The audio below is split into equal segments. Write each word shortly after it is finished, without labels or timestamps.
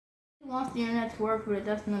wants the internet to work, but it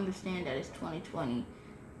doesn't understand that it's 2020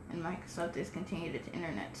 and Microsoft discontinued its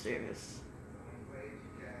internet service.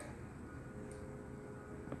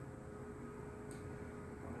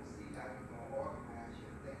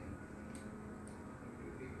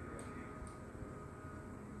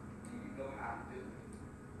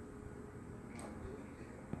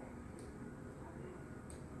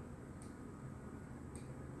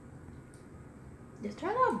 This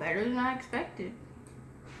turned out better than I expected.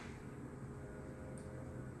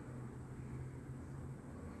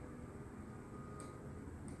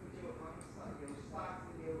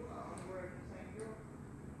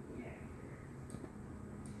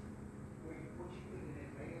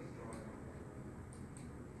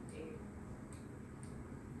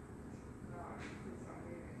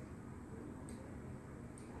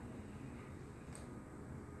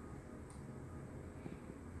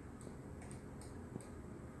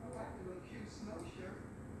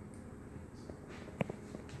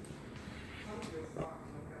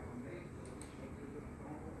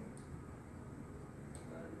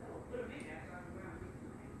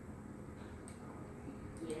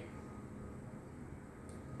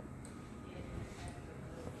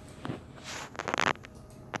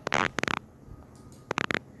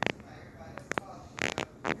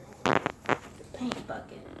 Paint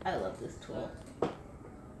bucket. I love this tool.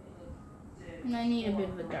 And I need a bit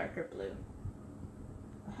of a darker blue.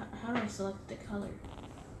 How do I select the color?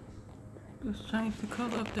 Just change the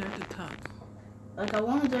color up there at the top. Like, I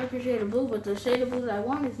want a darker shade of blue, but the shade of blue that I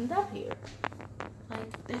want isn't up here.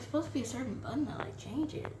 Like, there's supposed to be a certain button that like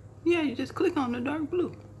change it. Yeah, you just click on the dark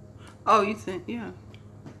blue. Oh, you think, yeah.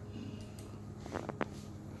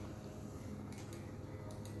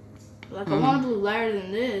 Like, I want a blue lighter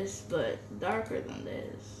than this, but darker than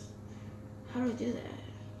this. How do I do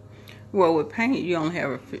that? Well, with paint, you only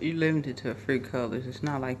have you limited to 3 colors. It's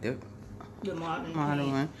not like the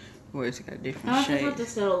modern one where it's got different I shades. just have to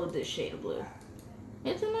settle with this shade of blue.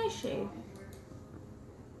 It's a nice shade.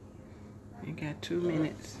 You got 2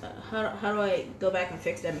 minutes. How do I go back and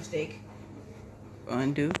fix that mistake?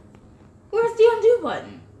 Undo. Where's the undo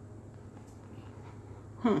button?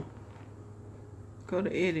 Go to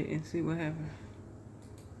edit and see what happened.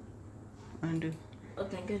 Undo. Oh,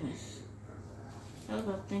 thank goodness. I was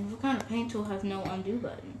about to think, what kind of paint tool has no undo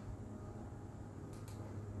button?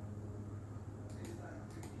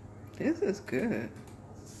 This is good.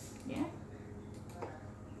 Yeah.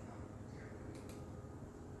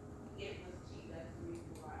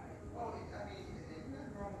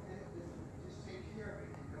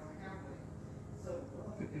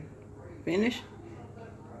 Finish.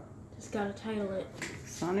 Just gotta title it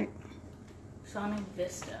Sonic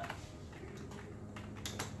Vista.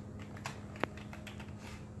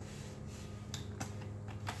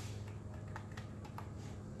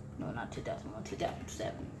 No, not 2001,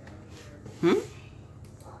 2007.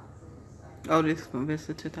 Oh, this is from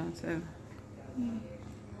Vista 2007.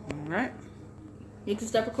 All right. You can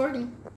stop recording.